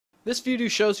This video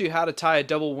shows you how to tie a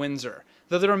double Windsor.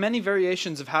 Though there are many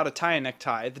variations of how to tie a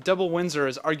necktie, the double Windsor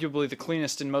is arguably the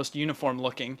cleanest and most uniform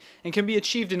looking, and can be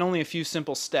achieved in only a few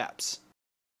simple steps.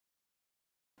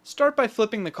 Start by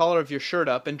flipping the collar of your shirt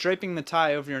up and draping the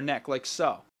tie over your neck like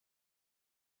so.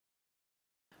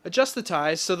 Adjust the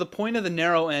tie so the point of the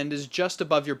narrow end is just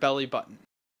above your belly button.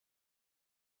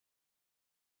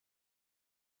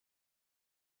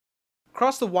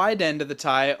 Cross the wide end of the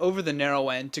tie over the narrow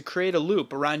end to create a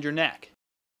loop around your neck.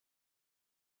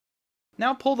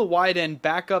 Now pull the wide end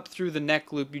back up through the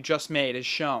neck loop you just made as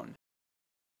shown.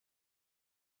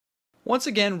 Once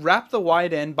again, wrap the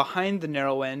wide end behind the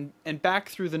narrow end and back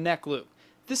through the neck loop,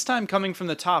 this time coming from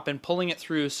the top and pulling it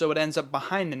through so it ends up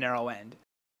behind the narrow end.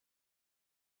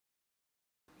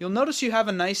 You'll notice you have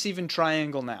a nice even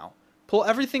triangle now. Pull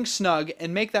everything snug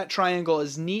and make that triangle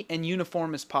as neat and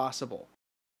uniform as possible.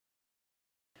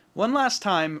 One last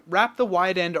time, wrap the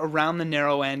wide end around the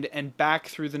narrow end and back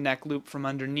through the neck loop from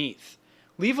underneath.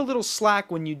 Leave a little slack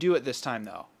when you do it this time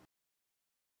though.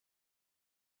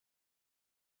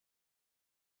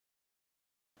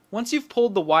 Once you've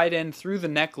pulled the wide end through the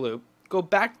neck loop, go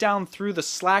back down through the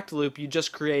slacked loop you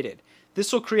just created.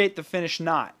 This will create the finished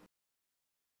knot.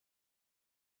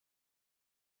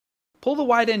 Pull the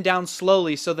wide end down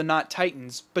slowly so the knot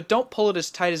tightens, but don't pull it as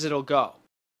tight as it'll go.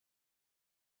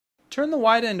 Turn the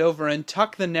wide end over and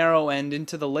tuck the narrow end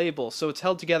into the label so it's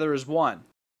held together as one.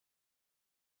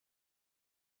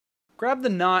 Grab the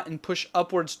knot and push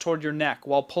upwards toward your neck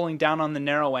while pulling down on the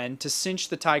narrow end to cinch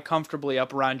the tie comfortably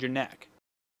up around your neck.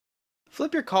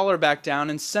 Flip your collar back down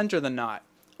and center the knot.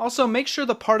 Also, make sure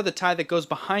the part of the tie that goes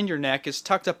behind your neck is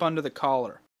tucked up under the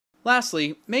collar.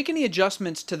 Lastly, make any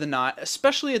adjustments to the knot,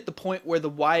 especially at the point where the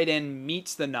wide end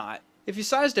meets the knot. If you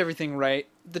sized everything right,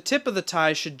 the tip of the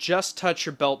tie should just touch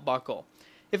your belt buckle.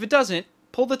 If it doesn't,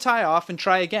 pull the tie off and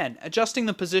try again, adjusting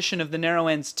the position of the narrow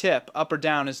end's tip up or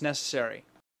down as necessary.